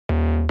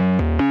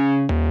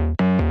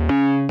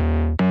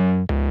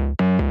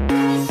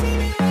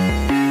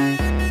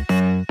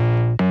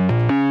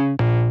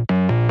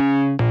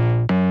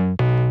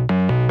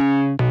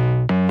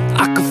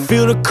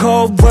feel the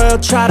cold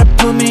world try to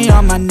put me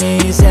on my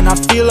knees, and I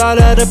feel all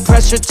of the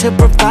pressure to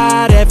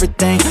provide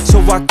everything. So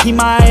I keep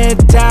my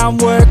head down,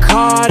 work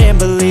hard and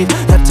believe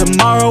that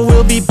tomorrow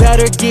will be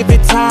better. Give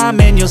it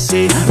time and you'll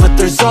see. But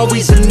there's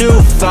always a new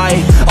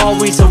fight,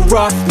 always a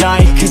rough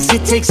night, cause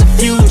it takes a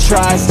few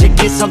tries to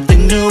get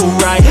something new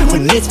right.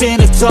 When it's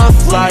been a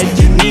tough life,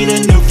 you need a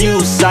new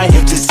view sight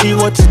to see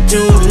what to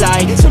do,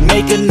 like to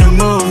make a new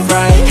move,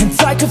 right? And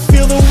I can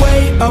feel the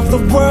weight of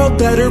the world,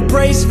 better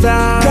brace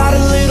fast. Got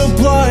a little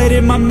blood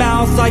in my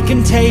mouth, I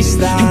can taste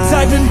that. And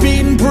I've been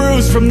beaten,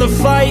 bruised from the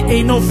fight,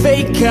 ain't no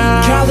fake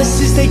out.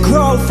 Calluses, they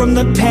grow from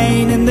the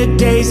pain in the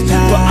days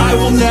past. But I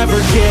will never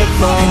give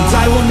up, and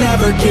I will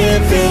never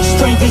give in.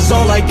 Strength is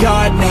all I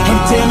got now,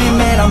 and damn it,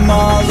 man, I'm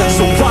all in.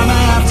 So I'ma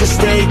have to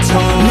stay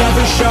tall,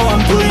 never show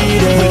I'm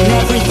bleeding. When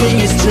everything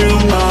is too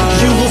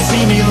much, you will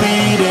see me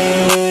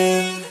leading.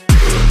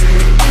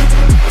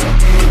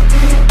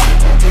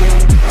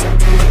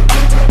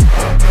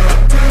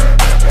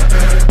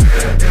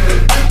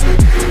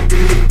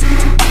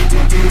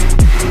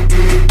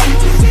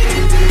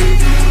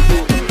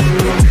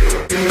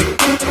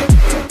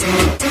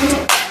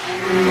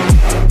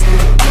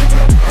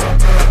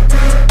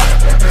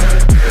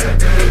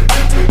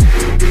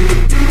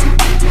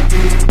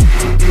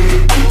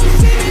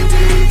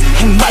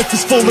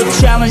 Full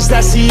of challenge,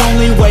 that's the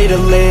only way to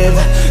live.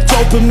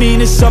 Dopamine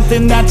is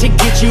something that to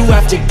get you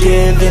have to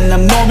give. In the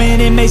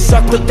moment it may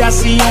suck, but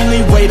that's the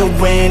only way to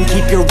win.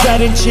 Keep your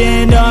head and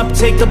chin up,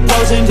 take the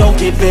blows and don't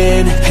give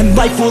in. And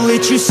life will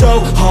hit you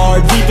so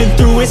hard, we've been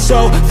through it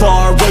so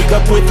far. Wake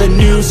up with a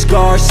new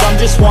scar, some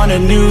just want a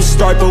new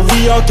start. But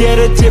we all get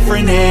a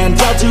different hand,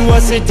 dealt to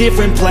us a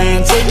different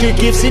plan. Take your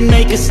gifts and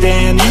make a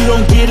stand, you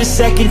don't get a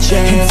second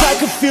chance. And I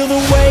can feel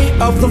the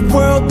weight of the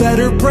world,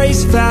 better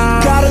brace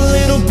fast. Got a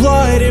little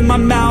blood in my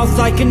mouth,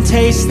 I can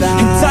taste that.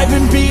 And I've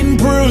been beaten,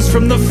 bruised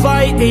from the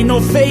fight, ain't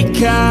no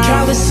fake out.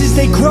 Calluses,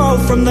 they grow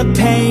from the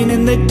pain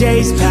in the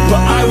days past.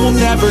 But I will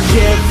never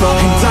give up,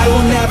 and I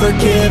will never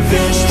give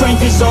in.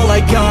 Strength is all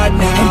I got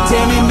now, and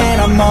damn it, man,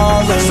 I'm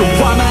all in. So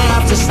I'ma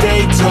have to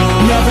stay tall,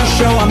 never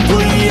show I'm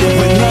bleeding.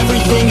 When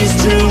everything